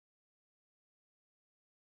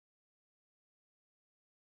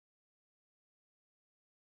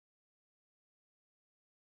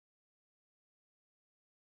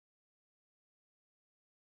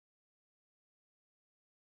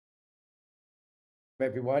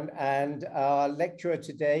Everyone, and our lecturer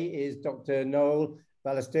today is Dr. Manuel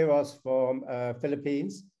Vallesteros from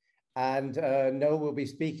Philippines, and Noel will be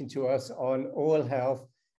speaking to us on oral health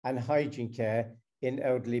and hygiene care in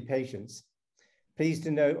elderly patients. Pleased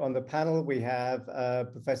to note on the panel we have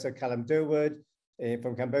Professor Callum Durward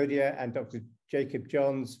from Cambodia and Dr. Jacob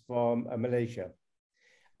Johns from Malaysia.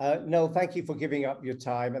 Noel, thank you for giving up your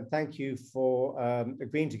time, and thank you for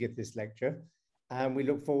agreeing to give this lecture, and we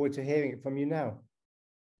look forward to hearing it from you now.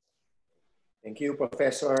 Thank you,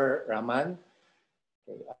 Professor Raman.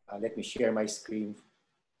 Okay, let me share my screen.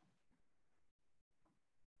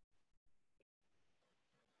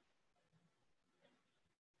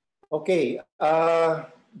 Okay,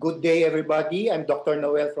 good day, everybody. I'm Dr.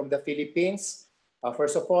 Noel from the Philippines.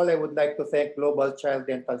 First of all, I would like to thank Global Child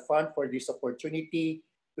Dental Fund for this opportunity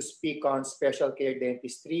to speak on special care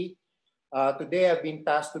dentistry. Today, I've been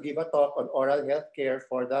tasked to give a talk on oral health care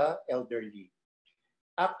for the elderly.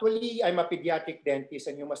 Actually, I'm a pediatric dentist,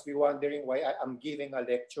 and you must be wondering why I am giving a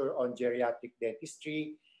lecture on geriatric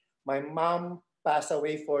dentistry. My mom passed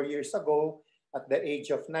away 4 years ago at the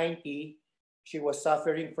age of 90. She was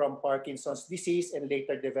suffering from Parkinson's disease and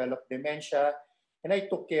later developed dementia, and I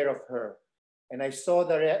took care of her. And I saw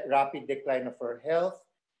the rapid decline of her health,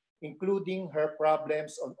 including her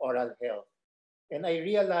problems on oral health. And I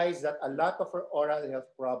realized that a lot of her oral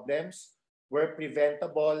health problems were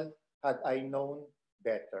preventable had I known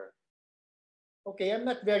better. Okay, I'm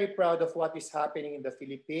not very proud of what is happening in the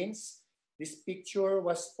Philippines. This picture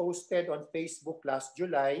was posted on Facebook last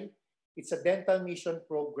July. It's a dental mission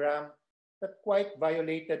program that quite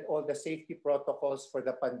violated all the safety protocols for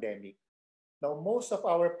the pandemic. Now, most of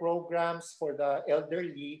our programs for the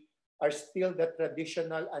elderly are still the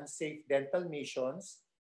traditional unsafe dental missions,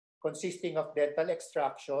 consisting of dental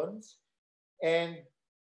extractions and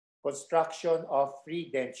construction of free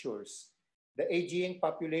dentures. The aging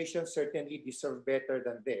population certainly deserve better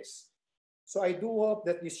than this. So I do hope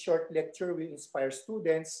that this short lecture will inspire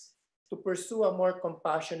students to pursue a more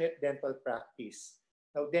compassionate dental practice.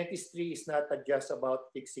 Now, dentistry is not just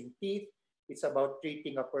about fixing teeth, it's about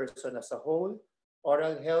treating a person as a whole,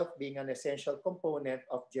 oral health being an essential component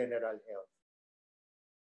of general health.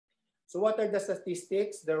 So what are the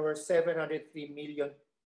statistics? There were 703 million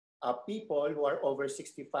people who are over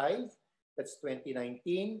 65. That's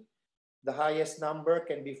 2019. The highest number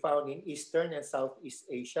can be found in Eastern and Southeast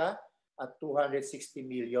Asia at 260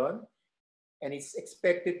 million. And it's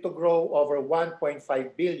expected to grow over 1.5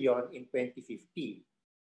 billion in 2050.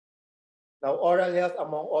 Now, oral health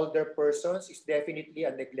among older persons is definitely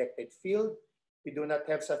a neglected field. We do not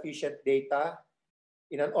have sufficient data.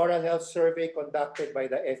 In an oral health survey conducted by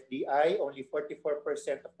the FDI, only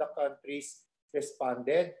 44% of the countries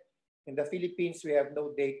responded. In the Philippines, we have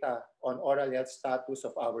no data on oral health status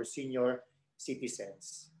of our senior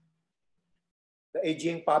citizens. The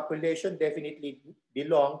aging population definitely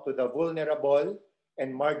belong to the vulnerable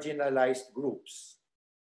and marginalized groups.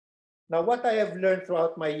 Now, what I have learned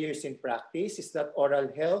throughout my years in practice is that oral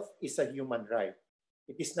health is a human right.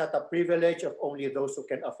 It is not a privilege of only those who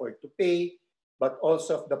can afford to pay, but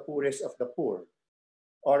also of the poorest of the poor.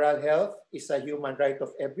 Oral health is a human right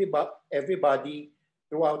of everybody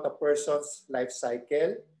throughout a person's life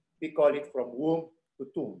cycle. We call it from womb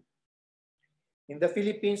to tomb. In the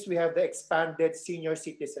Philippines, we have the expanded Senior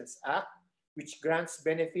Citizens Act, which grants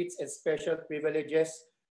benefits and special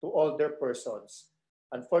privileges to older persons.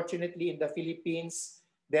 Unfortunately, in the Philippines,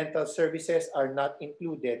 dental services are not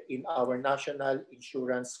included in our national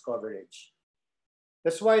insurance coverage.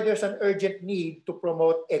 That's why there's an urgent need to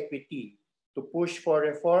promote equity, to push for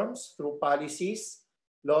reforms through policies,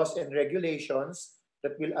 laws, and regulations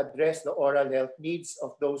that will address the oral health needs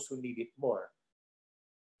of those who need it more.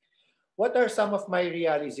 What are some of my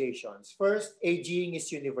realizations? First, aging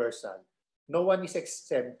is universal. No one is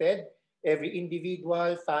exempted. Every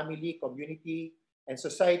individual, family, community, and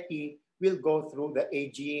society will go through the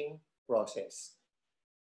aging process.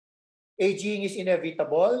 Aging is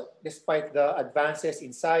inevitable. Despite the advances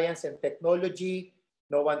in science and technology,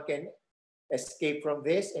 no one can escape from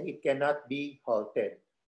this, and it cannot be halted.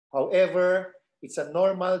 However, it's a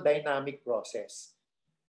normal dynamic process.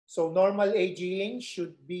 So normal aging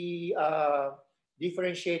should be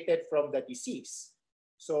differentiated from the disease.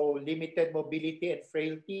 So limited mobility and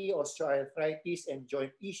frailty, osteoarthritis, and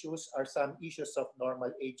joint issues are some issues of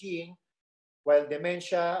normal aging, while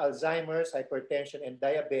dementia, Alzheimer's, hypertension, and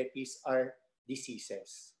diabetes are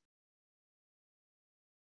diseases.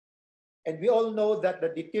 And we all know that the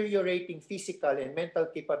deteriorating physical and mental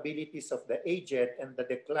capabilities of the aged and the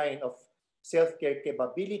decline of self-care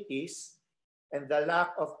capabilities and the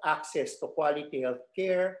lack of access to quality health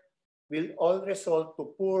care will all result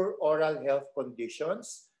to poor oral health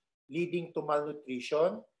conditions, leading to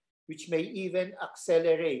malnutrition, which may even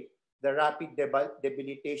accelerate the rapid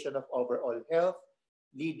debilitation of overall health,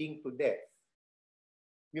 leading to death.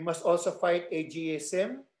 We must also fight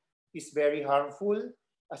ageism. It's very harmful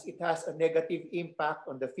as it has a negative impact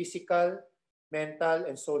on the physical, mental,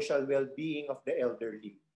 and social well-being of the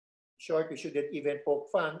elderly. In short, we shouldn't even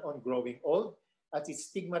poke fun on growing old as it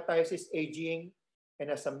stigmatizes aging and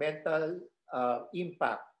has a mental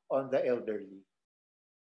impact on the elderly.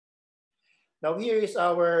 Now here is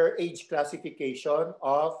our age classification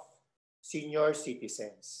of senior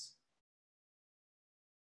citizens.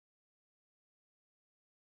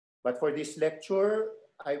 But for this lecture,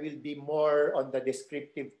 I will be more on the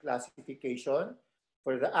descriptive classification.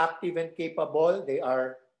 For the active and capable, they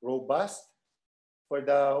are robust. For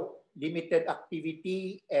the limited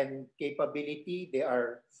activity and capability, they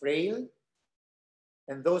are frail.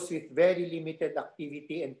 And those with very limited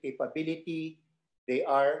activity and capability, they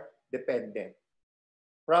are dependent.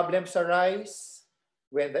 Problems arise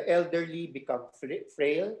when the elderly become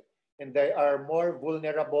frail and they are more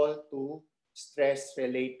vulnerable to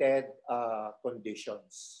stress-related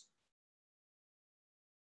conditions.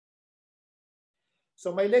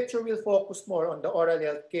 So my lecture will focus more on the oral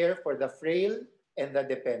health care for the frail and the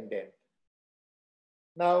dependent.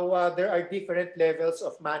 Now, there are different levels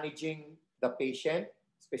of managing the patient,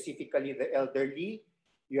 specifically the elderly.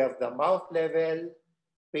 You have the mouth level,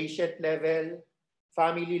 patient level,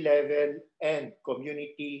 family level, and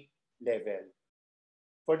community level.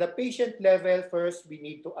 For the patient level, first we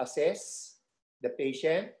need to assess the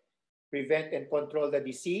patient, prevent and control the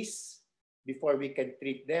disease before we can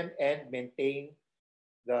treat them and maintain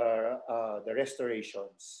the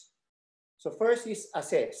restorations. So first is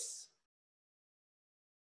assess.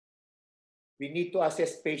 We need to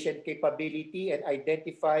assess patient capability and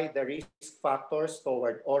identify the risk factors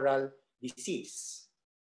toward oral disease.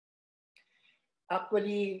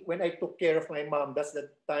 Actually, when I took care of my mom, that's the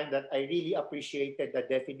time that I really appreciated the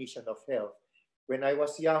definition of health. When I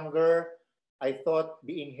was younger, I thought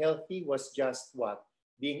being healthy was just what?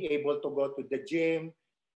 Being able to go to the gym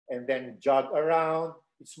and then jog around.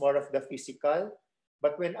 It's more of the physical.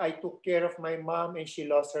 But when I took care of my mom and she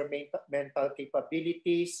lost her mental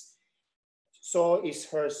capabilities, so is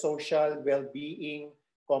her social well-being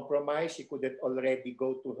compromised. She couldn't already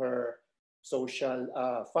go to her social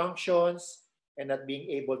functions and not being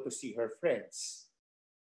able to see her friends.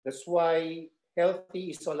 That's why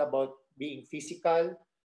healthy is all about being physical,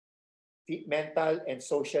 mental, and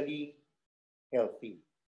socially healthy.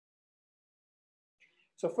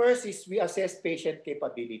 So first is we assess patient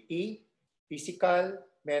capability, physical,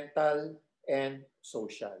 mental, and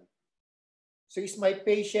social. So is my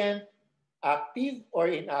patient active or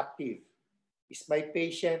inactive? Is my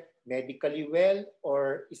patient medically well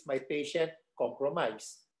or is my patient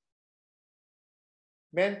compromised?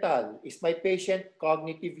 Mental, is my patient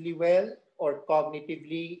cognitively well or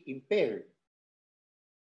cognitively impaired?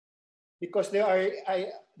 Because there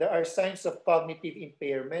are signs of cognitive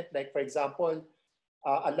impairment, like for example,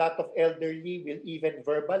 a lot of elderly will even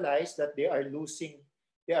verbalize that they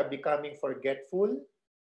are becoming forgetful.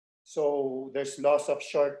 So there's loss of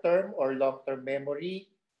short-term or long-term memory,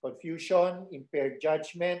 confusion, impaired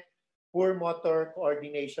judgment, poor motor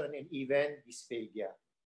coordination, and even dysphagia.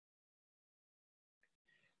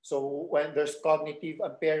 So when there's cognitive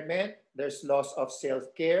impairment, there's loss of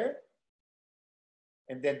self-care,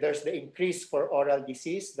 and then there's the increase for oral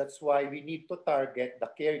disease. That's why we need to target the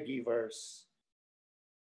caregivers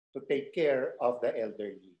to take care of the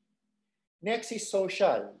elderly. Next is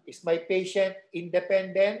social. Is my patient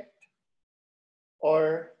independent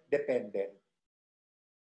or dependent?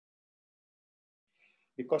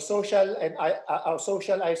 Because social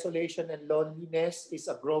isolation and loneliness is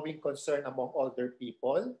a growing concern among older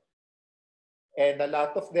people. And a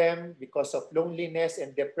lot of them, because of loneliness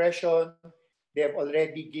and depression, they have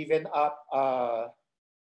already given up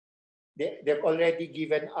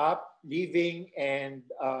living, and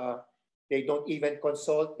they don't even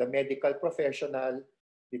consult the medical professional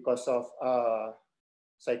because of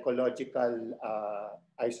psychological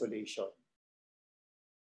isolation.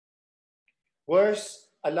 Worse,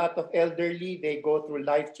 a lot of elderly, they go through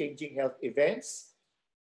life-changing health events.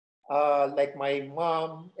 Like my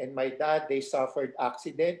mom and my dad, they suffered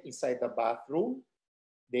accident inside the bathroom.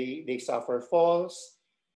 They suffer falls.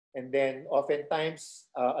 And then oftentimes,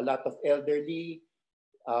 a lot of elderly,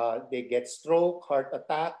 they get stroke, heart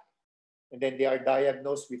attack, and then they are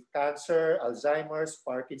diagnosed with cancer, Alzheimer's,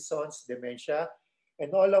 Parkinson's, dementia.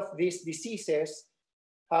 And all of these diseases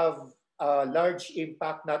have a large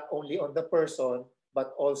impact not only on the person,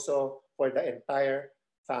 but also for the entire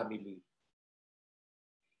family.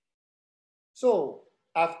 So,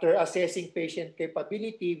 after assessing patient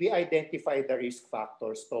capability, we identify the risk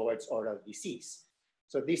factors towards oral disease.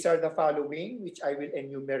 So these are the following, which I will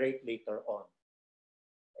enumerate later on.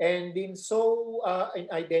 And in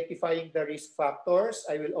identifying the risk factors,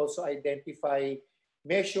 I will also identify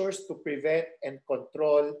measures to prevent and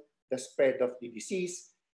control the spread of the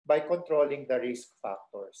disease by controlling the risk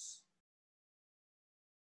factors.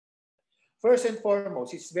 First and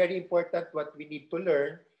foremost, it's very important what we need to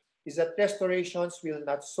learn is that restorations will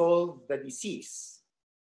not solve the disease.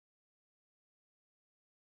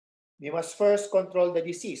 We must first control the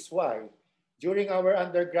disease. Why? During our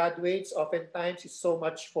undergraduates, oftentimes it's so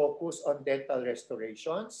much focus on dental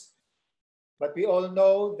restorations. But we all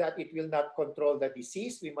know that it will not control the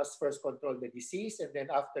disease. We must first control the disease, and then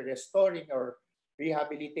after restoring or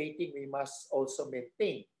rehabilitating, we must also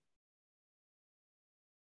maintain.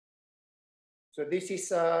 So this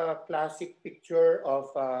is a classic picture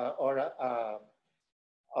of the oral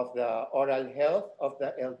health of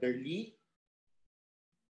the elderly.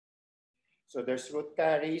 So there's root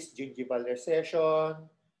caries, gingival recession,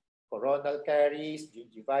 coronal caries,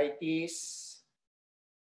 gingivitis.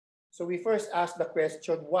 So we first ask the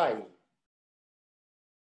question, why?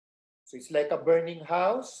 So it's like a burning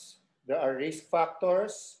house. There are risk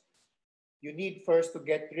factors. You need first to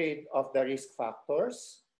get rid of the risk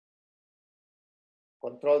factors.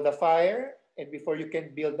 Control the fire, and before you can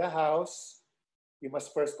build the house, you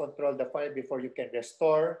must first control the fire before you can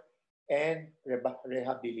restore and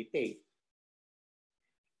rehabilitate.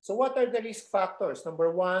 So what are the risk factors? Number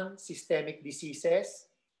one, systemic diseases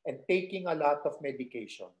and taking a lot of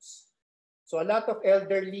medications. So a lot of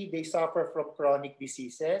elderly, they suffer from chronic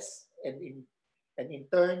diseases, and in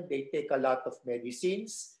turn, they take a lot of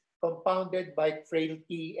medicines compounded by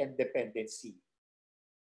frailty and dependency.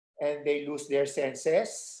 And they lose their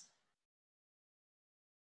senses.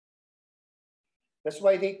 That's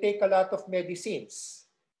why they take a lot of medicines.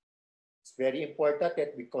 It's very important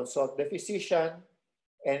that we consult the physician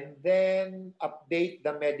and then update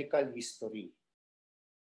the medical history.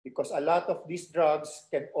 Because a lot of these drugs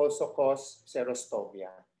can also cause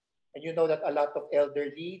xerostomia. And you know that a lot of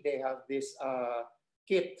elderly, they have this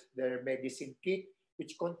kit, their medicine kit,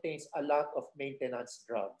 which contains a lot of maintenance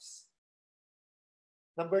drugs.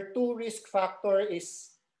 Number two risk factor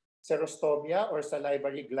is xerostomia or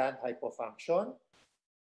salivary gland hypofunction.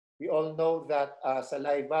 We all know that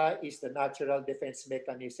saliva is the natural defense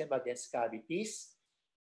mechanism against cavities.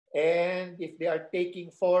 And if they are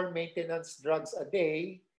taking 4 maintenance drugs a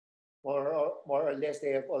day, more or less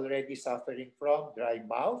they have already suffering from dry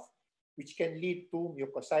mouth, which can lead to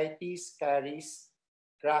mucositis, caries,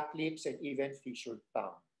 cracked lips, and even fissured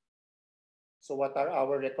tongue. So what are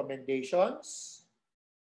our recommendations?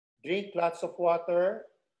 Drink lots of water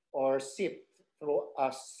or sip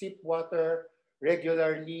water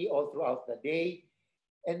regularly all throughout the day,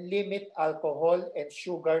 and limit alcohol and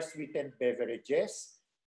sugar-sweetened beverages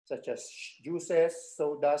such as juices,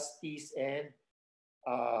 sodas, teas, and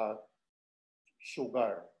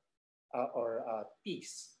sugar or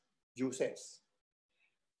teas, juices.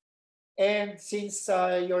 And since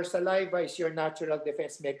your saliva is your natural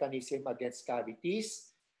defense mechanism against cavities,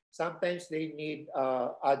 sometimes they need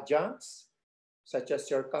adjuncts such as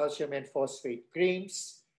your calcium and phosphate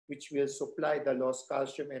creams, which will supply the lost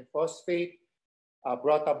calcium and phosphate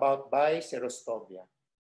brought about by xerostomia.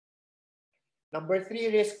 Number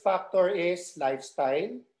 3 risk factor is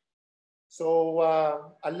lifestyle. So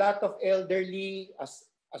a lot of elderly, as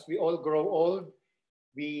we all grow old,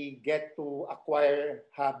 we get to acquire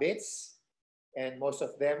habits, and most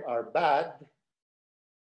of them are bad.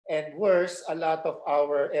 And worse, a lot of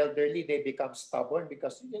our elderly, they become stubborn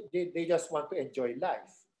because they just want to enjoy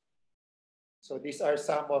life. So these are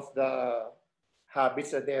some of the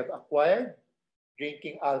habits that they have acquired: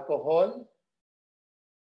 drinking alcohol,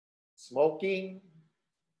 smoking,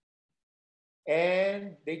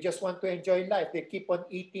 and they just want to enjoy life. They keep on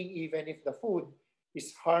eating even if the food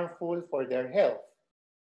is harmful for their health.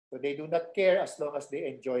 So they do not care as long as they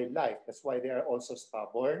enjoy life. That's why they are also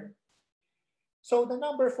stubborn. So the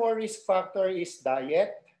number 4 risk factor is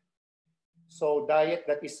diet. So diet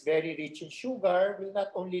that is very rich in sugar will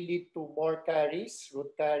not only lead to more caries,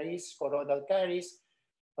 root caries, coronal caries,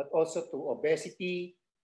 but also to obesity,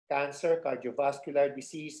 cancer, cardiovascular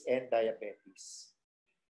disease, and diabetes.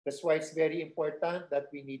 That's why it's very important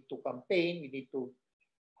that we need to campaign, we need to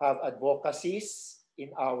have advocacies in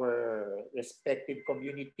our respective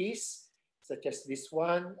communities, such as this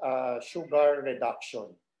one, sugar reduction.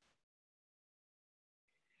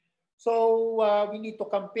 So we need to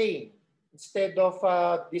campaign. Instead of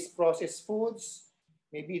these processed foods,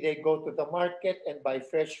 maybe they go to the market and buy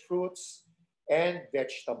fresh fruits and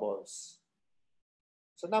vegetables.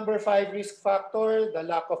 So number 5 risk factor, the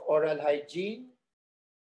lack of oral hygiene.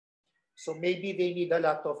 So maybe they need a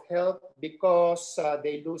lot of help because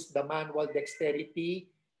they lose the manual dexterity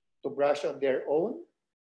to brush on their own.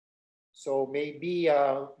 So maybe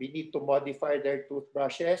we need to modify their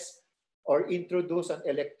toothbrushes or introduce an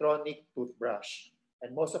electronic toothbrush.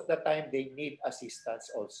 And most of the time, they need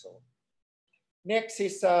assistance also. Next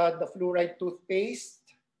is the fluoride toothpaste.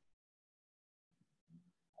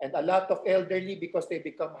 And a lot of elderly, because they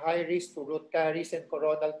become high risk to root caries and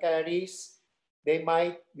coronal caries, we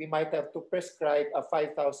might have to prescribe a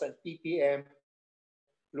 5,000 ppm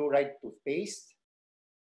fluoride toothpaste.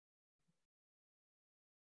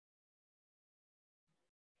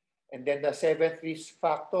 And then the 7th risk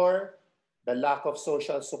factor, the lack of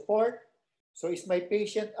social support. So is my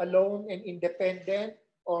patient alone and independent,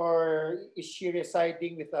 or is she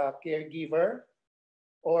residing with a caregiver,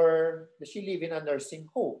 or does she live in a nursing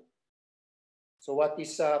home? So what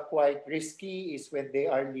is quite risky is when they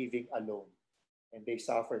are living alone and they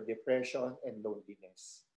suffer depression and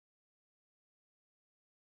loneliness.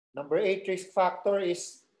 Number 8 risk factor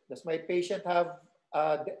is, does my patient have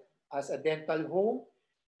as a dental home?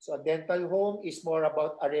 So a dental home is more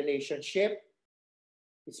about a relationship.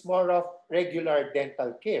 It's more of regular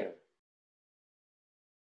dental care.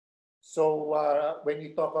 So when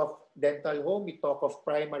you talk of dental home, we talk of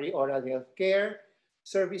primary oral health care,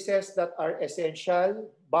 services that are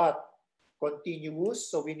essential but continuous.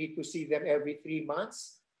 So we need to see them every 3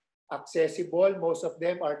 months. Accessible, most of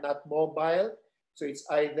them are not mobile. So it's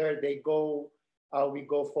either we go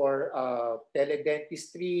for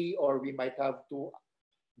teledentistry, or we might have to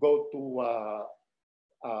go to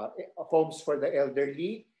homes for the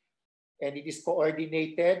elderly, and it is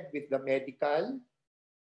coordinated with the medical,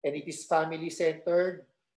 and it is family-centered.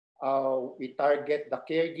 We target the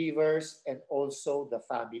caregivers and also the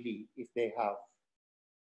family if they have.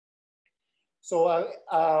 So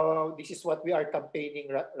this is what we are campaigning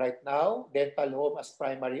right now, dental home as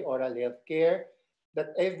primary oral health care,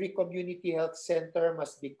 that every community health center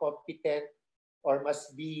must be competent or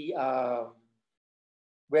must be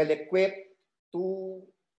well-equipped to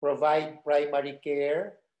provide primary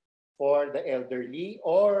care for the elderly,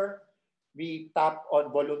 or we tap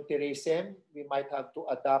on volunteerism. We might have to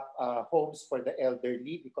adopt homes for the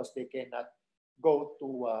elderly because they cannot go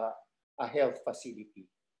to a health facility.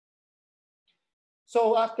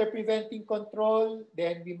 So after preventing control,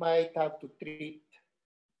 then we might have to treat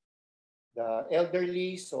the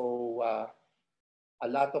elderly. So a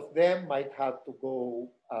lot of them might have to go,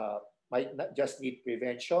 might not just need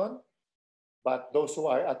prevention, but those who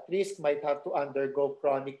are at risk might have to undergo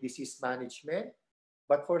chronic disease management.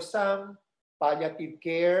 But for some, palliative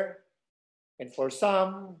care, and for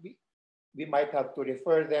some, we might have to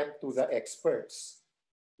refer them to the experts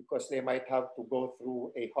because they might have to go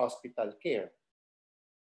through a hospital care.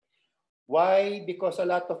 Why? Because a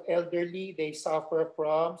lot of elderly, they suffer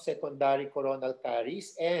from secondary coronal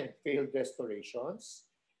caries and failed restorations.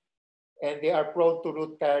 And they are prone to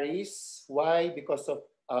root caries. Why? Because of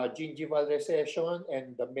gingival recession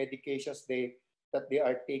and the medications that they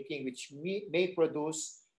are taking, which may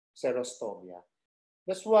produce xerostomia.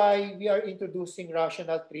 That's why we are introducing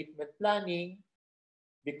rational treatment planning,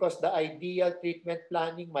 because the ideal treatment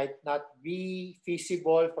planning might not be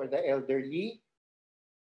feasible for the elderly,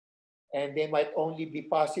 and they might only be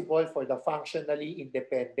possible for the functionally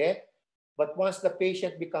independent. But once the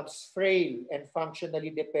patient becomes frail and functionally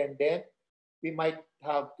dependent, we might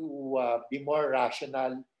have to be more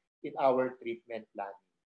rational in our treatment planning.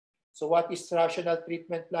 So what is rational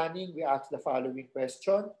treatment planning? We ask the following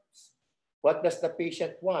questions. What does the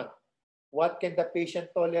patient want? What can the patient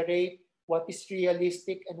tolerate? What is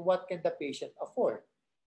realistic? And what can the patient afford?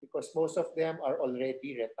 Because most of them are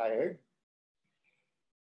already retired.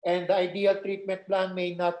 And the ideal treatment plan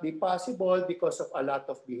may not be possible because of a lot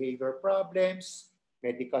of behavior problems,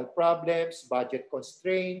 medical problems, budget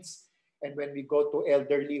constraints. And when we go to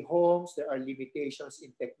elderly homes, there are limitations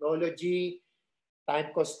in technology,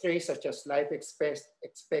 time constraints such as life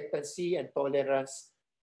expectancy and tolerance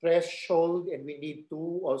threshold. And we need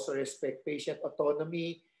to also respect patient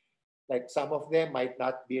autonomy. Like some of them might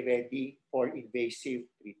not be ready for invasive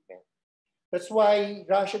treatment. That's why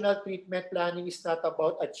rational treatment planning is not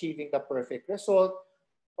about achieving the perfect result.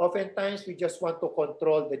 Oftentimes, we just want to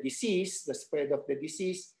control the disease, the spread of the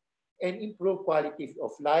disease, and improve quality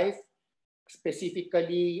of life,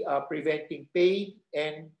 specifically preventing pain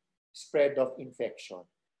and spread of infection.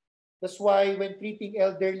 That's why when treating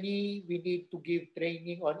elderly, we need to give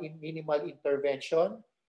training on minimal intervention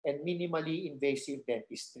and minimally invasive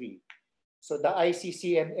dentistry. So the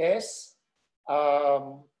ICCMS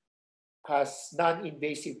has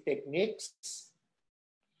non-invasive techniques.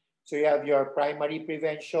 So you have your primary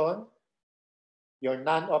prevention, your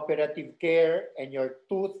non-operative care, and your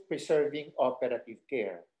tooth-preserving operative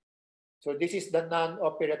care. So this is the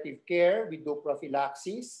non-operative care. We do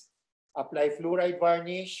prophylaxis, apply fluoride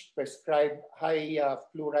varnish, prescribe high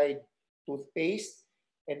fluoride toothpaste,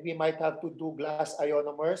 and we might have to do glass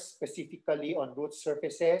ionomers specifically on root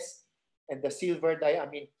surfaces, and the silver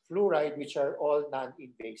diamine fluoride, which are all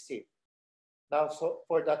non-invasive. Now, so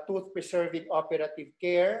for the tooth-preserving operative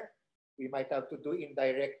care, we might have to do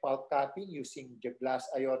indirect pulp capping using the glass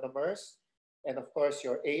ionomers, and of course,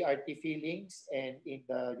 your ART fillings, and in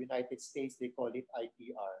the United States, they call it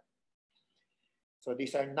IPR. So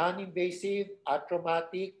these are non-invasive,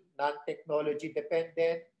 atraumatic, non-technology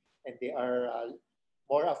dependent, and they are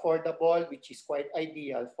more affordable, which is quite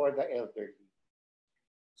ideal for the elderly.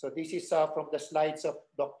 So this is from the slides of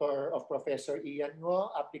Professor Ian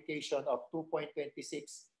Ngo, application of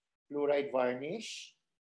 2.26 fluoride varnish.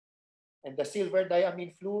 And the silver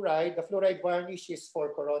diamine fluoride, the fluoride varnish is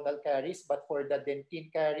for coronal caries, but for the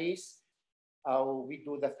dentine caries, we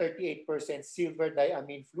do the 38% silver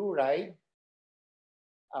diamine fluoride.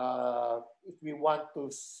 If we want to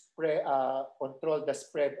control the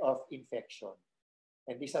spread of infection.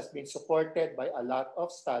 And this has been supported by a lot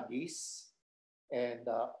of studies, and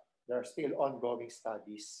there are still ongoing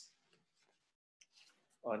studies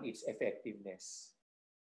on its effectiveness.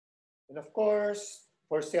 And of course,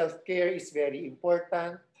 for self-care is very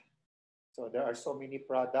important. So there are so many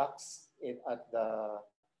products at the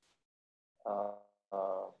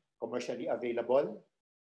commercially available.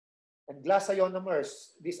 And glass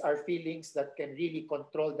ionomers, these are fillings that can really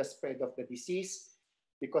control the spread of the disease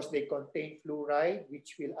because they contain fluoride,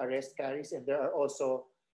 which will arrest caries, and there are also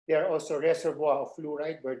reservoir of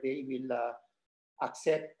fluoride where they will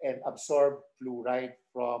accept and absorb fluoride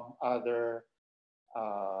from other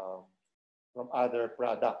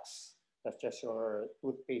products, such as your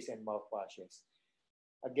toothpaste and mouthwashes.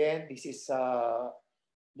 Again, this is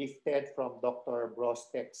lifted from Dr.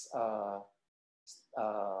 Brostek's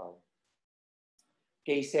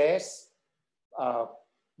cases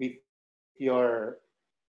with your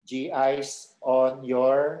GIs on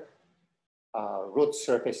your root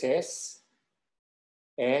surfaces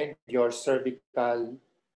and your cervical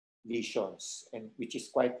lesions, and which is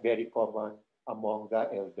quite very common among the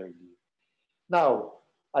elderly. Now,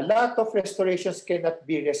 a lot of restorations cannot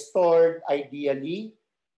be restored ideally.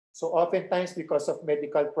 So oftentimes because of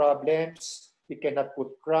medical problems, we cannot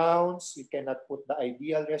put crowns, we cannot put the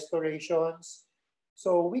ideal restorations.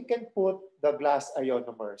 So we can put the glass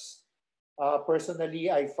ionomers. Personally,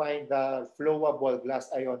 I find the flowable glass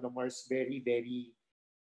ionomers very, very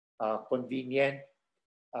convenient,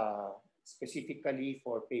 specifically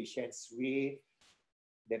for patients with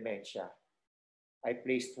dementia. I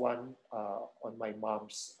placed one on my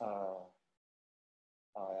mom's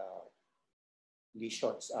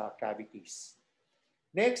lesions, cavities.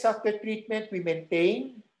 Next, after treatment, we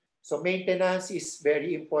maintain. So maintenance is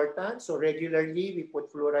very important. So regularly, we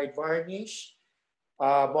put fluoride varnish,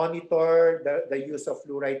 monitor the use of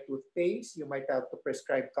fluoride toothpaste. You might have to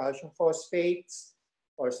prescribe calcium phosphates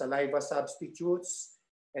or saliva substitutes,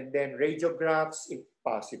 and then radiographs if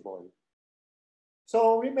possible.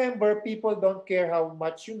 So remember, people don't care how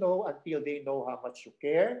much you know until they know how much you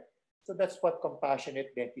care. So that's what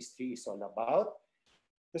compassionate dentistry is all about.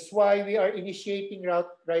 That's why we are initiating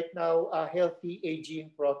right now a healthy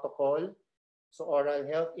aging protocol. So oral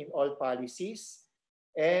health in all policies.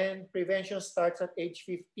 And prevention starts at age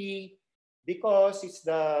 50 because it's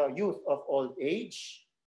the youth of old age.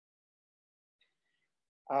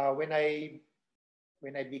 When I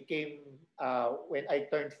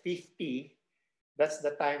turned 50, that's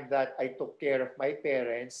the time that I took care of my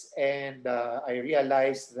parents, and I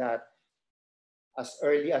realized that as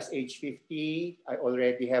early as age 50, I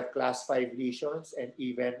already have class 5 lesions and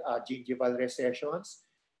even gingival recessions.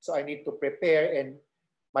 So I need to prepare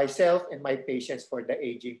myself and my patients for the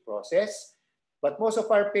aging process. But most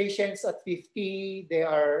of our patients at 50, they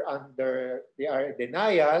are in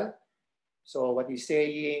denial. So what he's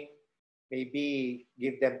saying, maybe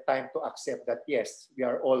give them time to accept that, yes, we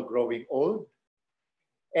are all growing old.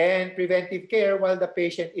 And preventive care while the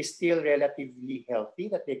patient is still relatively healthy,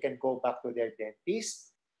 that they can go back to their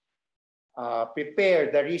dentist.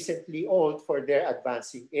 Prepare the recently old for their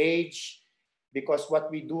advancing age, because what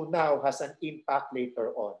we do now has an impact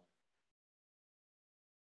later on.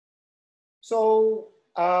 So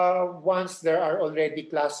once there are already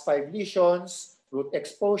class 5 lesions, root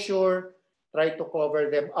exposure, try to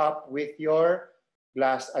cover them up with your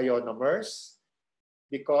glass ionomers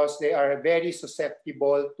because they are very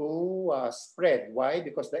susceptible to spread. Why?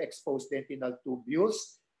 Because the exposed dentinal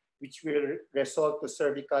tubules, which will result to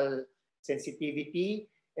cervical sensitivity,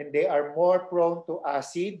 and they are more prone to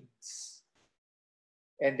acids,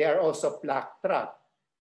 and they are also plaque trap.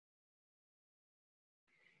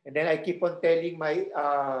 And then I keep on telling my,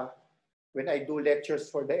 when I do lectures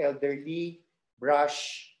for the elderly,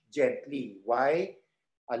 brush gently. Why?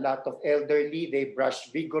 A lot of elderly, they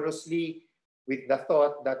brush vigorously with the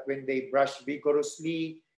thought that when they brush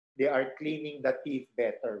vigorously, they are cleaning the teeth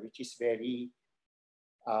better, which is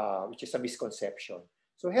which is a misconception.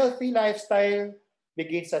 So healthy lifestyle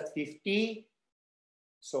begins at 50.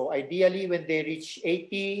 So ideally, when they reach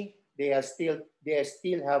 80, they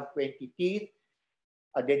still have 20 teeth,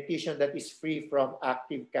 a dentition that is free from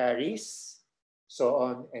active caries, so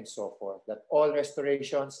on and so forth. That all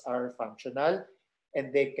restorations are functional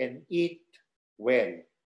and they can eat well.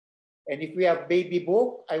 And if we have baby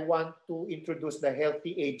book, I want to introduce the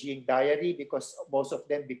healthy aging diary because most of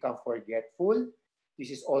them become forgetful.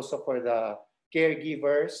 This is also for the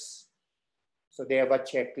caregivers. So they have a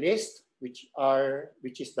checklist, which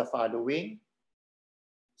is the following.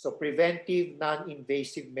 So preventive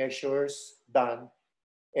non-invasive measures done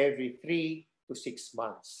every 3 to 6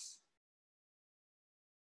 months.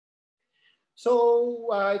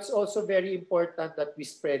 So it's also very important that we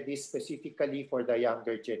spread this specifically for the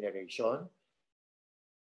younger generation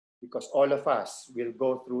because all of us will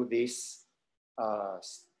go through this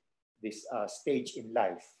stage in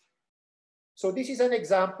life. So this is an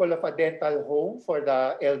example of a dental home for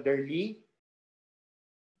the elderly.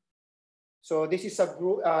 So this is a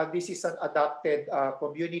group. This is an adopted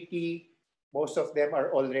community. Most of them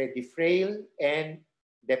are already frail and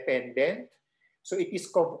dependent. So it is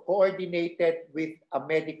coordinated with a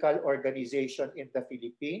medical organization in the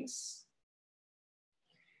Philippines.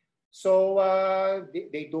 So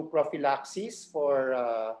they do prophylaxis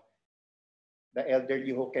for the elderly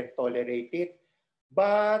who can tolerate it.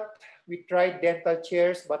 But we tried dental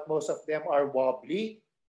chairs, but most of them are wobbly.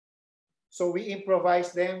 So we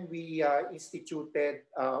improvised them. We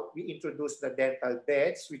we introduced the dental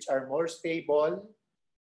beds, which are more stable.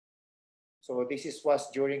 So this was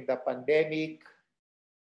during the pandemic.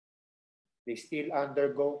 They still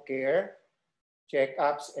undergo care,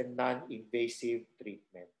 checkups, and non-invasive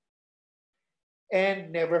treatment.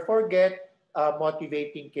 And never forget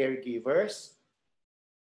motivating caregivers.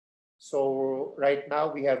 So right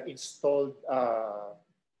now we have installed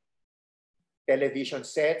television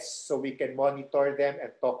sets so we can monitor them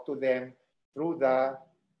and talk to them through the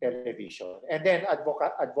television. And then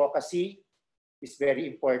advocacy is very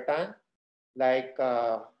important, like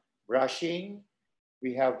brushing.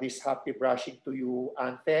 We have this Happy Brushing to You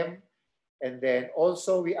anthem. And then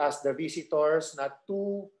also we ask the visitors not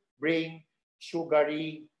to bring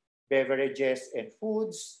sugary beverages and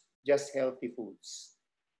foods, just healthy foods.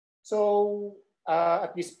 So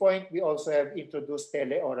at this point, we also have introduced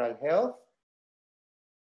teleoral health.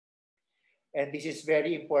 And this is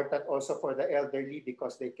very important also for the elderly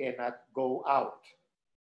because they cannot go out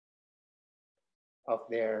of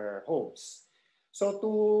their homes. So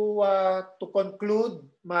to conclude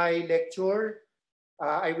my lecture,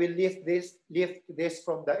 I will lift this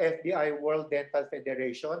from the FDI World Dental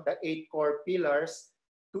Federation, the 8 core pillars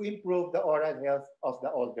to improve the oral health of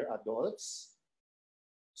the older adults.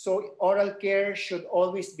 So oral care should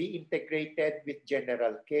always be integrated with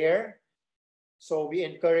general care. So we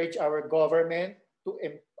encourage our government to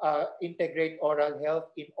integrate oral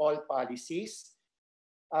health in all policies.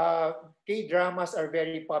 K-dramas are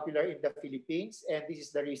very popular in the Philippines, and this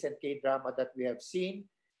is the recent K-drama that we have seen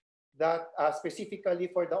that specifically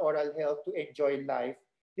for the oral health to enjoy life,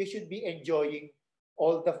 they should be enjoying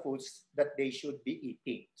all the foods that they should be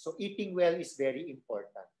eating. So eating well is very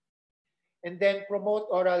important. And then promote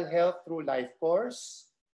oral health through life course.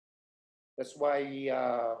 That's why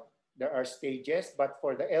there are stages, but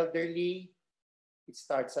for the elderly,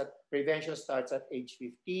 prevention starts at age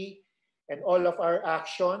 50. And all of our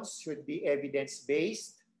actions should be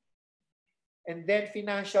evidence-based. And then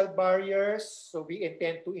financial barriers. So we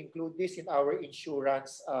intend to include this in our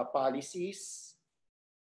insurance policies.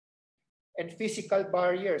 And physical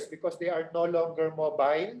barriers because they are no longer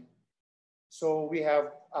mobile. So we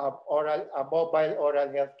have mobile oral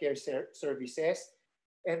healthcare services.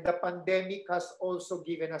 And the pandemic has also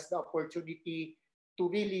given us the opportunity to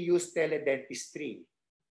really use teledentistry.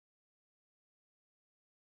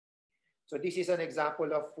 So this is an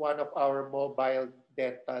example of one of our mobile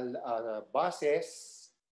dental buses.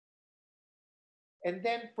 and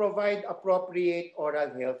then provide appropriate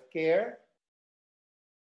oral health care,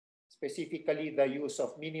 specifically the use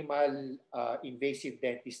of minimal invasive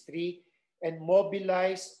dentistry, and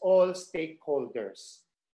mobilize all stakeholders.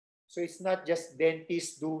 So it's not just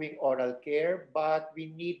dentists doing oral care, but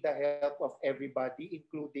we need the help of everybody,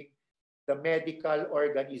 including the medical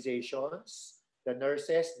organizations, the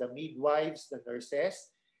nurses, the midwives, the nurses,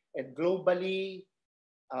 and globally,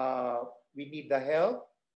 we need the help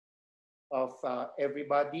of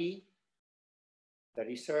everybody, the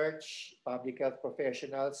research, public health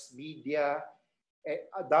professionals, media,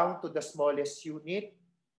 down to the smallest unit,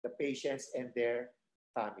 the patients and their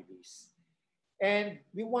families. And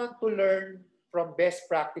we want to learn from best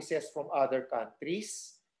practices from other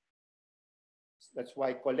countries. That's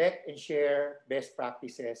why collect and share best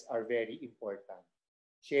practices are very important.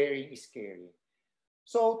 Sharing is caring.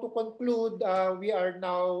 So to conclude, we are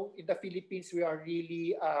now in the Philippines, we are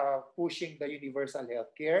really pushing the universal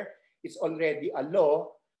healthcare. It's already a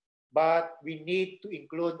law, but we need to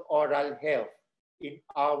include oral health in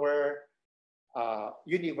our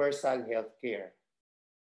universal healthcare.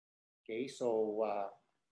 Okay, so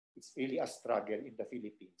it's really a struggle in the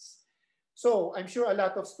Philippines. So I'm sure a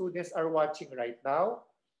lot of students are watching right now.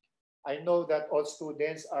 I know that all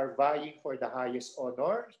students are vying for the highest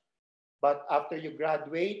honor. But after you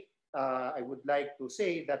graduate, I would like to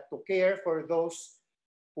say that to care for those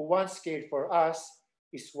who once cared for us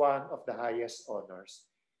is one of the highest honors.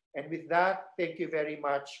 And with that, thank you very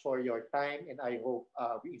much for your time. And I hope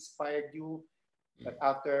we inspired you that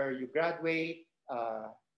after you graduate,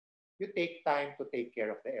 you take time to take care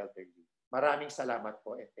of the elderly. Maraming salamat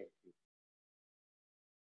po and thank you.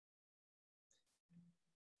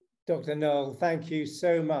 Dr. Noel, thank you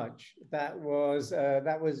so much. That was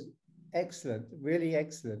excellent, really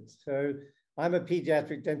excellent. So I'm a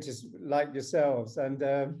pediatric dentist like yourselves, and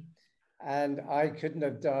I couldn't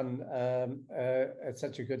have done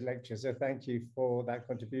such a good lecture. So thank you for that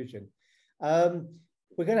contribution.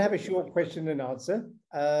 We're going to have a short question and answer.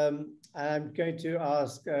 I'm going to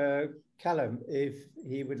ask Callum if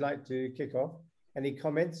he would like to kick off. Any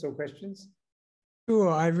comments or questions? Sure,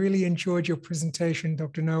 I really enjoyed your presentation,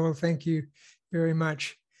 Dr. Noel. Thank you very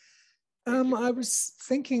much. I was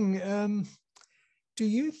thinking, do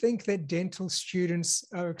you think that dental students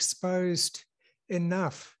are exposed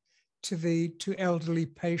enough to elderly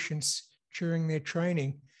patients during their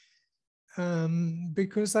training?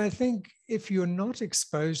 Because I think if you're not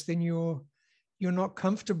exposed, then you're not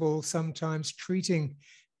comfortable sometimes treating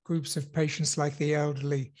groups of patients like the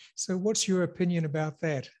elderly. So what's your opinion about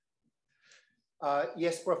that?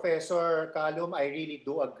 Yes, Professor Callum, I really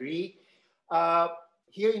do agree.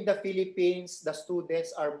 Here in the Philippines, the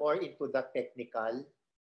students are more into the technical,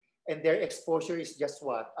 and their exposure is just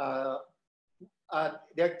what?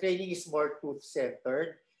 Their training is more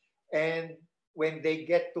tooth-centered, and when they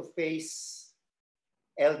get to face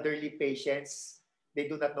elderly patients, they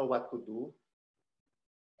do not know what to do.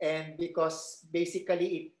 And because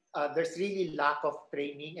basically there's really lack of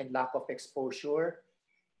training and lack of exposure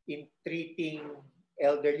in treating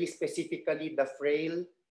elderly, specifically the frail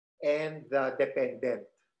and the dependent.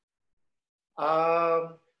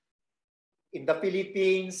 In the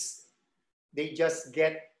Philippines, they just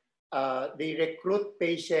they recruit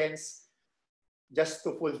patients just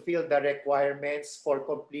to fulfill the requirements for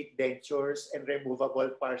complete dentures and removable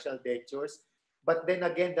partial dentures. But then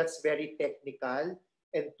again, that's very technical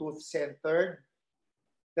and tooth-centered.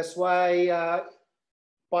 That's why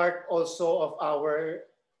part also of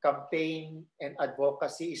our campaign and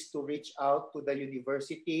advocacy is to reach out to the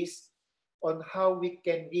universities on how we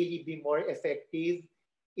can really be more effective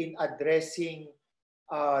in addressing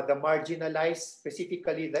the marginalized,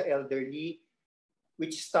 specifically the elderly,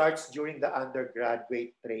 which starts during the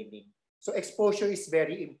undergraduate training. So exposure is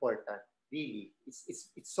very important, really. It's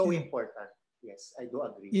so important. Yes, I do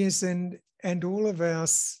agree. Yes, and all of our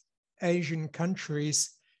Asian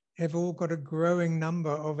countries have all got a growing number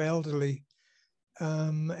of elderly.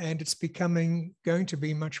 And it's going to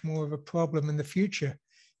be much more of a problem in the future.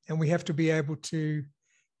 And we have to be able to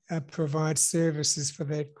provide services for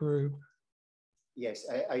that group. Yes,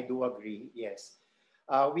 I do agree, yes.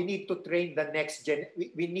 We need to train the next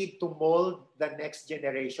we need to mold the next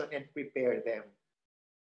generation and prepare them.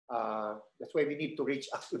 That's why we need to reach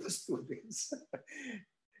out to the students.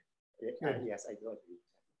 Yes, I do agree.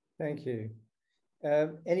 Thank you.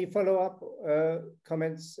 Any follow-up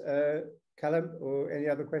comments, Callum, or any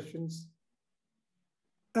other questions?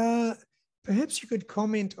 Perhaps you could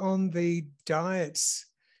comment on the diets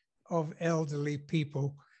of elderly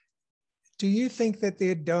people. Do you think that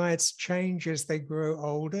their diets change as they grow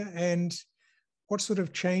older? And what sort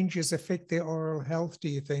of changes affect their oral health, do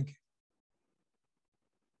you think?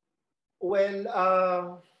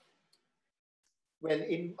 Well,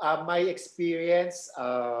 in my experience,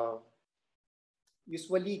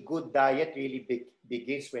 usually good diet really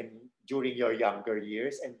begins during your younger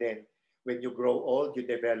years, and then when you grow old, you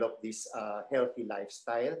develop this healthy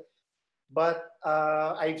lifestyle. But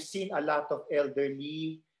I've seen a lot of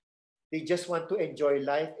elderly, they just want to enjoy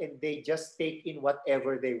life and they just take in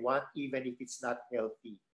whatever they want, even if it's not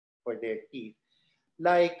healthy for their teeth.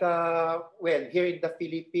 Like, well, here in the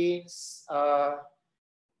Philippines,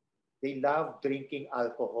 they love drinking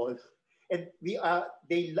alcohol. And we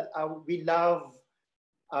love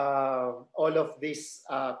all of this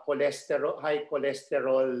cholesterol, high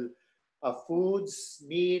cholesterol foods,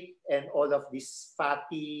 meat, and all of this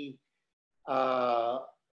fatty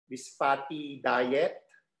diet.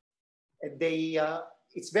 And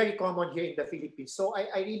it's very common here in the Philippines. So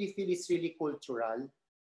I really feel it's really cultural.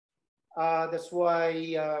 That's why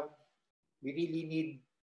we really need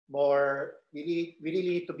more, we really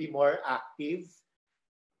need to be more active.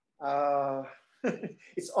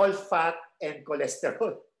 It's all fat and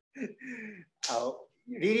cholesterol.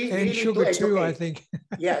 And sugar too, I think.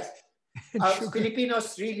 Yes.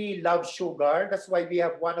 Filipinos really love sugar. That's why we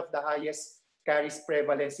have one of the highest caries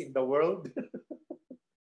prevalence in the world.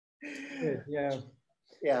 Yeah.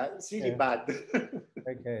 Yeah, it's really bad.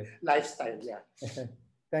 Okay. Lifestyle, yeah.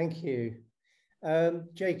 Thank you.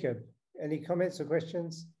 Jacob, any comments or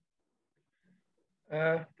questions?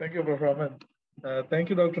 Thank you, Raman. Thank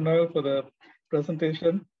you, Dr. Noel, for the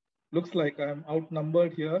presentation. Looks like I'm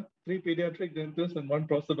outnumbered here. 3 pediatric dentists and 1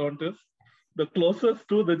 prosthodontist. The closest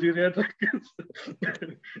to the geriatric is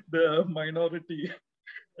the minority.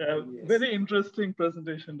 Yes. Very interesting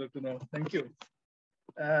presentation, Dr. Noel. Thank you.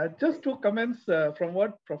 Just 2 comments from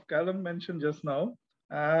what Prof. Callum mentioned just now.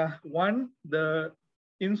 One, the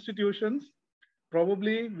institutions,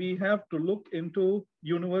 probably we have to look into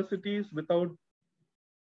universities without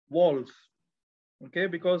walls, okay?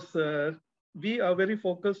 Because we are very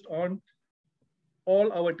focused on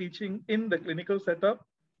all our teaching in the clinical setup,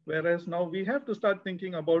 whereas now we have to start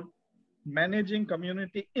thinking about managing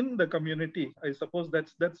community in the community. I suppose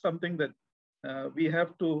that's something that we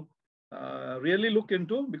have to really look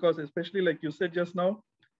into, because especially like you said just now,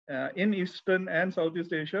 in Eastern and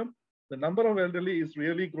Southeast Asia, the number of elderly is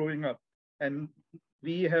really growing up, and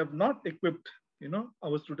we have not equipped,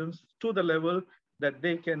 our students to the level that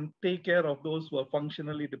they can take care of those who are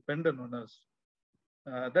functionally dependent on us.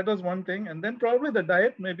 That was one thing. And then probably the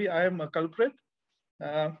diet, maybe I am a culprit.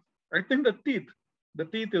 I think the teeth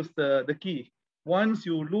is the key. Once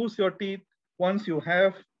you lose your teeth, once you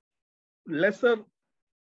have lesser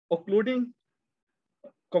occluding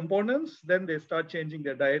components, then they start changing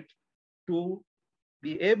their diet to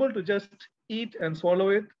be able to just eat and swallow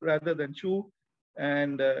it rather than chew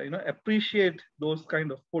and appreciate those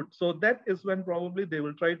kind of food. So that is when probably they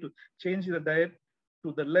will try to change the diet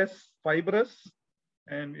to the less fibrous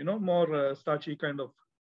and more starchy kind of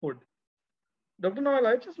food. Dr. Noel,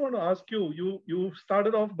 I just want to ask you, you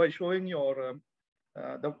started off by showing your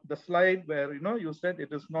the slide where you said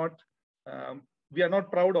it is not, we are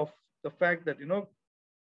not proud of the fact that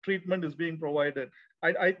treatment is being provided.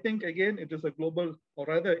 I think again it is a global, or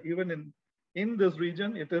rather even in this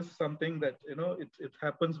region, it is something that it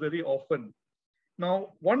happens very often. Now,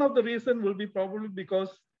 one of the reasons will be probably because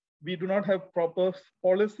we do not have proper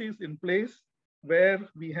policies in place where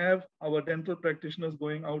we have our dental practitioners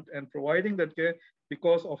going out and providing that care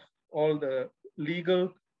because of all the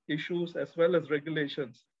legal issues as well as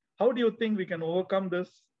regulations. How do you think we can overcome this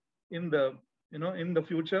in the in the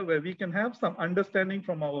future, where we can have some understanding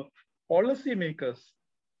from our policymakers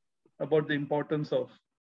about the importance of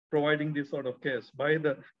providing this sort of care by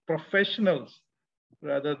the professionals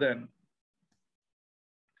rather than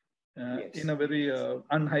in a very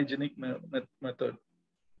unhygienic method?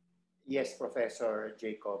 Yes, Professor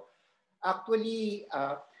Jacob. Actually,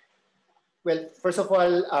 well, first of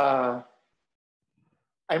all,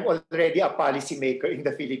 I'm already a policymaker in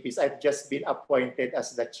the Philippines. I've just been appointed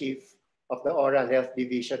as the chief of the Oral Health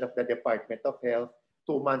Division of the Department of Health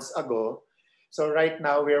 2 months ago. So right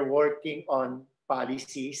now we're working on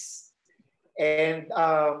policies, and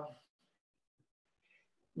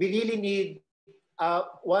we really need,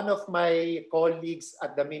 one of my colleagues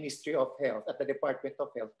at the Ministry of Health, at the Department of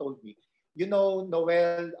Health, told me,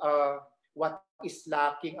 Noel, what is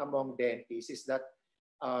lacking among dentists is that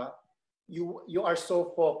you are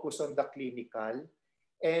so focused on the clinical,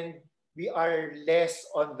 and we are less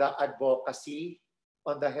on the advocacy,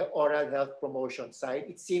 on the oral health promotion side.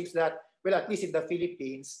 It seems that, well, at least in the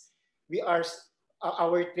Philippines, we are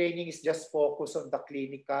our training is just focused on the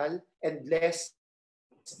clinical and less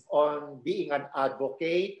on being an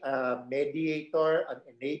advocate, a mediator, an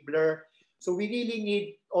enabler. So we really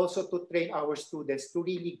need also to train our students to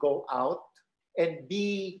really go out and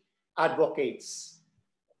be advocates.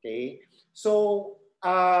 Okay, so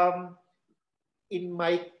in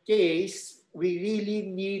my case, we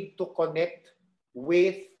really need to connect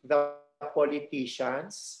with the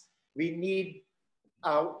politicians. We need,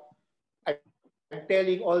 I'm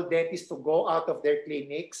telling all dentists to go out of their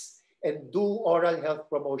clinics and do oral health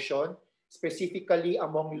promotion, specifically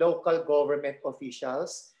among local government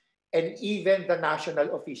officials and even the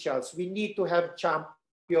national officials. We need to have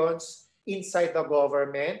champions inside the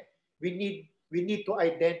government. We need to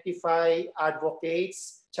identify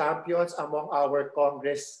advocates, champions among our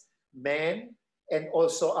congressmen and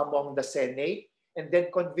also among the Senate, and then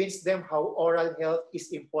convince them how oral health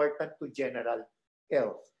is important to general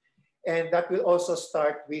health. And that will also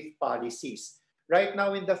start with policies. Right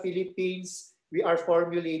now in the Philippines, we are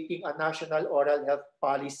formulating a national oral health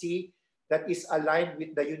policy that is aligned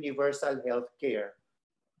with the universal health care.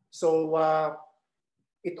 So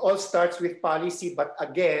it all starts with policy, but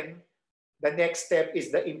again, the next step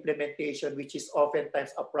is the implementation, which is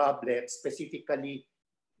oftentimes a problem, specifically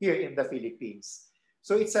here in the Philippines.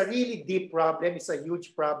 So it's a really deep problem, it's a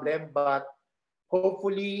huge problem, but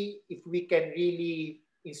hopefully if we can really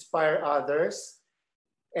inspire others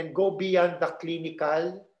and go beyond the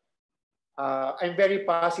clinical, I'm very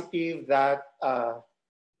positive that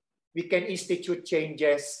we can institute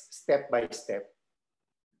changes step by step.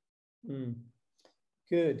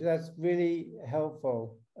 Good, that's really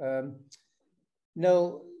helpful.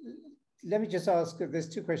 No, let me just ask, there's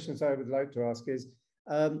two questions I would like to ask is,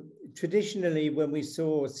 traditionally when we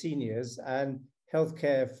saw seniors and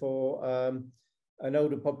healthcare for an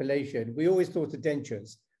older population, we always thought of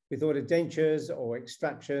dentures. We thought of dentures or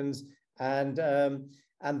extractions, and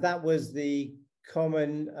that was the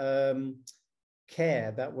common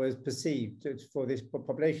care that was perceived for this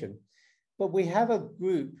population. But we have a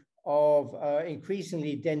group of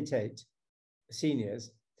increasingly dentate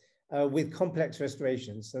seniors with complex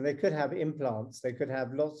restorations. So they could have implants, they could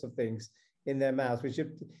have lots of things in their mouth, which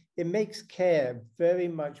it makes care very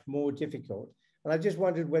much more difficult. And I just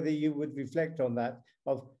wondered whether you would reflect on that,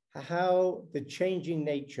 of how the changing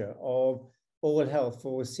nature of oral health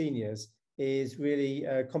for seniors is really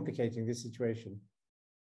complicating this situation.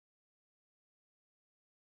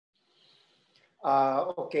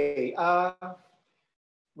 Okay.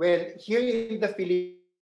 Well, here in the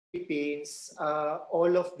Philippines,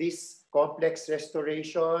 all of these complex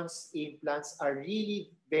restorations, implants are really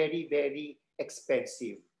very, very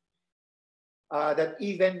expensive. That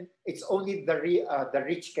even it's only the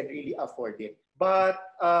rich can really afford it. But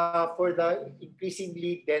for the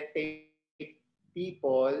increasingly dentate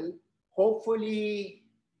people, hopefully,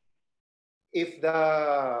 if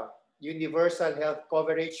the universal health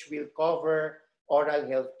coverage will cover oral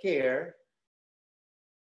health care,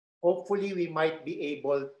 hopefully we might be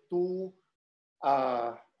able to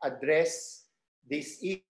address these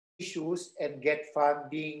issues and get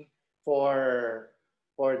funding for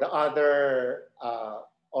the other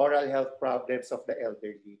oral health problems of the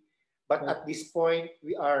elderly. But at this point,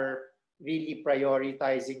 we are really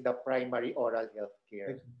prioritizing the primary oral health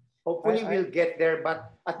care. Hopefully we'll get there,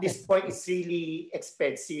 but at this point, it's really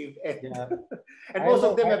expensive. And, yeah. and most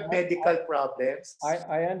of them have medical problems.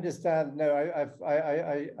 I understand. No,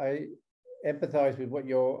 I empathize with what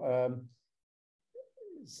you're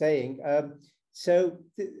saying. So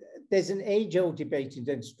there's an age-old debate in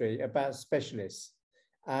dentistry about specialists.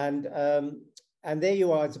 And there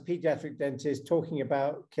you are as a pediatric dentist talking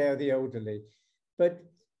about care of the elderly. But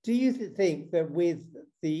do you think that with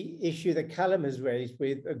the issue that Callum has raised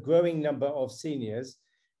with a growing number of seniors,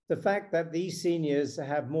 the fact that these seniors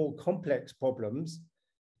have more complex problems,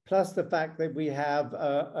 plus the fact that we have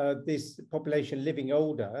this population living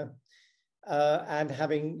older and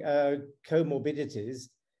having comorbidities,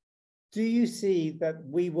 do you see that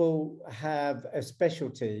we will have a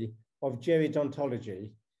specialty of geriodontology?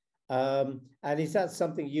 And is that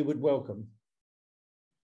something you would welcome?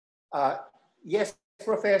 Yes,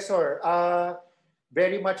 Professor.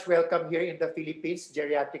 Very much welcome here in the Philippines,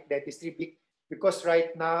 geriatric dentistry, because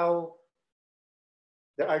right now,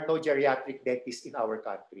 there are no geriatric dentists in our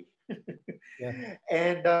country. Yeah.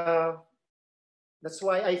 And that's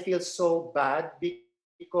why I feel so bad,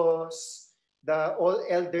 because the all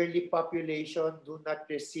elderly population do not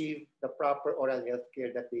receive the proper oral health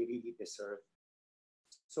care that they really deserve.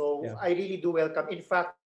 So yeah. I really do welcome. In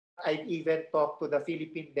fact, I've even talked to the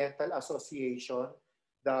Philippine Dental Association,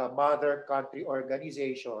 the mother country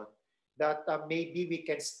organization, that maybe we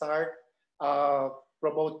can start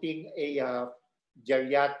promoting a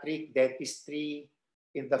geriatric dentistry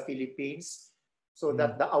in the Philippines so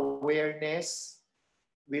that the awareness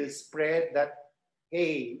will spread that,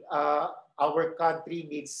 hey, our country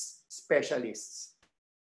needs specialists.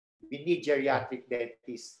 We need geriatric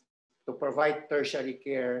dentists to provide tertiary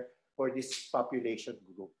care for these population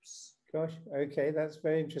groups. Gosh, okay, that's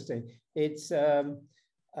very interesting. It's,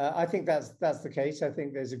 I think that's the case. I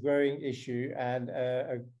think there's a growing issue, and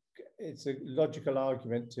it's a logical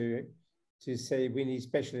argument to say we need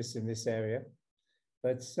specialists in this area.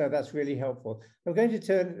 But so that's really helpful. I'm going to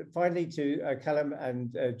turn finally to Callum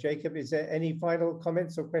and Jacob. Is there any final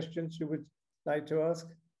comments or questions you would like to ask?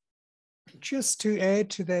 Just to add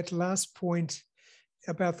to that last point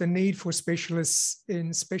about the need for specialists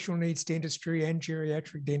in special needs dentistry and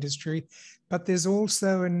geriatric dentistry, but there's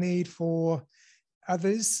also a need for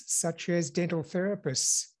others, such as dental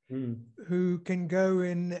therapists, who can go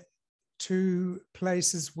in to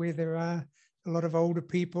places where there are a lot of older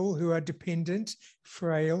people who are dependent,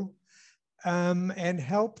 frail, and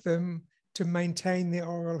help them to maintain their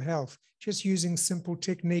oral health, just using simple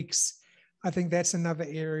techniques. I think that's another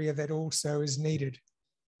area that also is needed.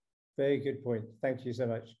 Very good point. Thank you so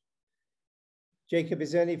much. Jacob,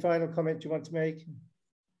 is there any final comment you want to make?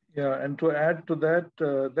 Yeah, and to add to that,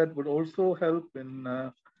 that would also help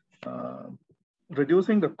in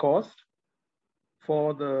reducing the cost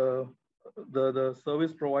for the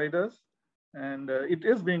service providers. And it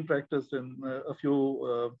is being practiced in a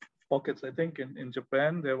few pockets. I think in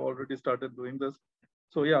Japan, they've already started doing this.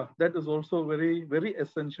 So yeah, that is also very, very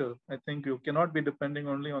essential. I think you cannot be depending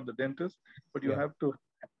only on the dentist, but you have to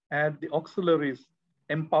add the auxiliaries,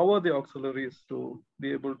 empower the auxiliaries to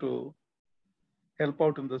be able to help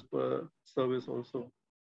out in this service also.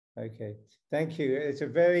 Okay, thank you. It's a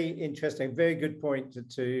very interesting, very good point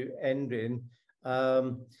to end in.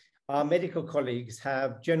 Our medical colleagues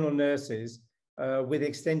have general nurses with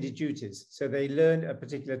extended duties. So they learn a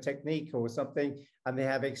particular technique or something, and they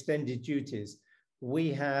have extended duties.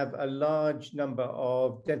 We have a large number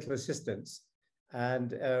of dental assistants,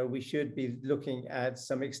 and we should be looking at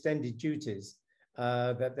some extended duties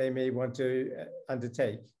that they may want to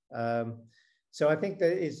undertake. So I think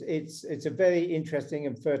that it's a very interesting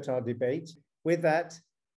and fertile debate. With that,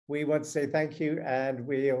 we want to say thank you, and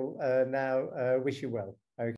we'll now wish you well.